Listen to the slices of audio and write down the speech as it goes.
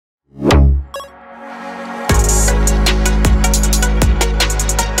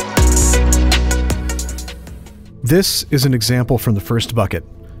This is an example from the first bucket,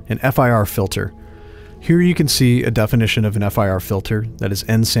 an FIR filter. Here you can see a definition of an FIR filter that is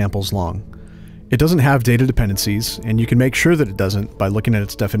n samples long. It doesn't have data dependencies, and you can make sure that it doesn't by looking at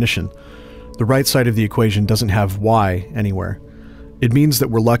its definition. The right side of the equation doesn't have y anywhere. It means that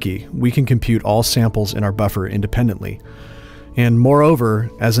we're lucky. We can compute all samples in our buffer independently. And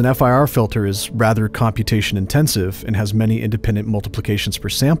moreover, as an FIR filter is rather computation intensive and has many independent multiplications per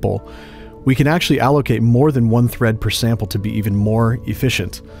sample, we can actually allocate more than one thread per sample to be even more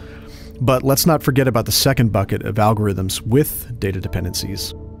efficient. But let's not forget about the second bucket of algorithms with data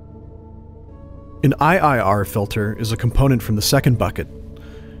dependencies. An IIR filter is a component from the second bucket.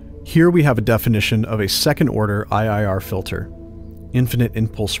 Here we have a definition of a second-order IIR filter, infinite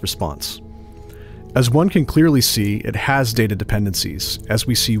impulse response. As one can clearly see, it has data dependencies, as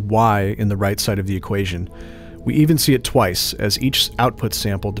we see y in the right side of the equation. We even see it twice, as each output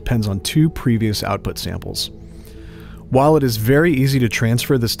sample depends on two previous output samples. While it is very easy to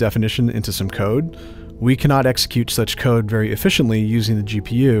transfer this definition into some code, we cannot execute such code very efficiently using the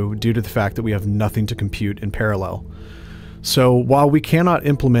GPU due to the fact that we have nothing to compute in parallel. So while we cannot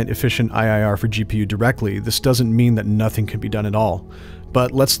implement efficient IIR for GPU directly, this doesn't mean that nothing can be done at all.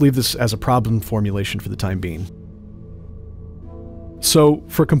 But let's leave this as a problem formulation for the time being. So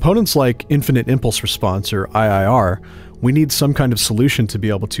for components like infinite impulse response, or IIR, we need some kind of solution to be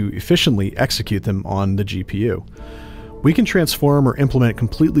able to efficiently execute them on the GPU. We can transform or implement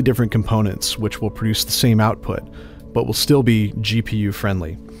completely different components which will produce the same output, but will still be GPU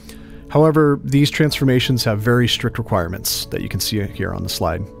friendly. However, these transformations have very strict requirements that you can see here on the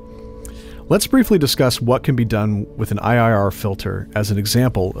slide. Let's briefly discuss what can be done with an IIR filter as an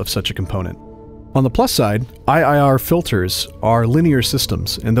example of such a component. On the plus side, IIR filters are linear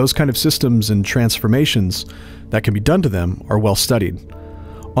systems, and those kind of systems and transformations that can be done to them are well studied.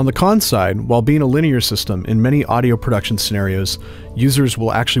 On the con side, while being a linear system, in many audio production scenarios, users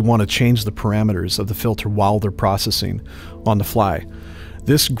will actually want to change the parameters of the filter while they're processing on the fly.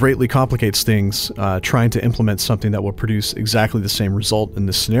 This greatly complicates things, trying to implement something that will produce exactly the same result in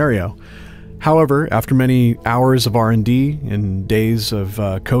this scenario. However, after many hours of R&D and days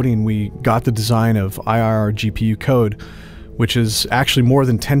of coding, we got the design of IIR GPU code, which is actually more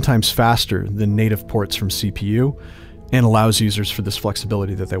than 10 times faster than native ports from CPU, and allows users for this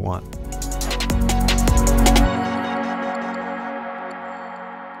flexibility that they want.